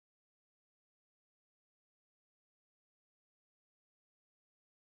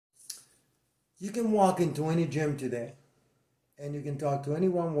You can walk into any gym today and you can talk to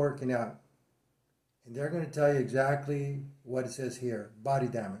anyone working out, and they're going to tell you exactly what it says here: body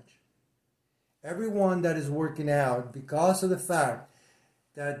damage. Everyone that is working out, because of the fact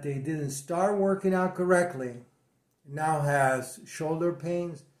that they didn't start working out correctly, now has shoulder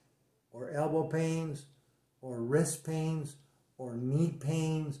pains or elbow pains or wrist pains or knee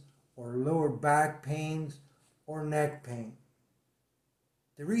pains or lower back pains or neck pain.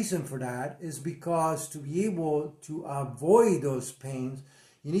 The reason for that is because to be able to avoid those pains,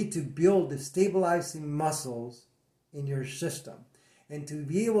 you need to build the stabilizing muscles in your system. And to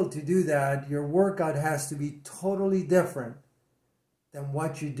be able to do that, your workout has to be totally different than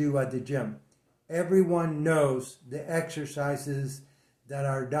what you do at the gym. Everyone knows the exercises that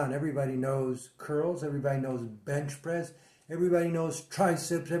are done. Everybody knows curls, everybody knows bench press, everybody knows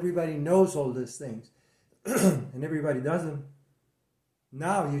triceps, everybody knows all these things. And everybody does them.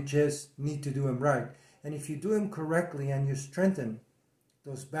 Now you just need to do them right. And if you do them correctly and you strengthen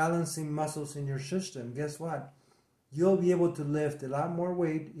those balancing muscles in your system, guess what? You'll be able to lift a lot more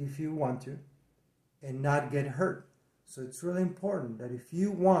weight if you want to and not get hurt. So it's really important that if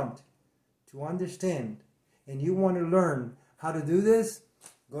you want to understand and you want to learn how to do this,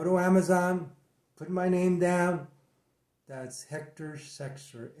 go to Amazon, put my name down. That's Hector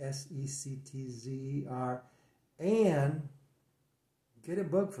Sechtzer, S-E-C-T-Z-E-R, and get a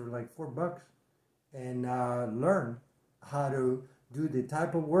book for like $4 and learn how to do the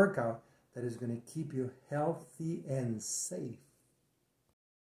type of workout that is going to keep you healthy and safe.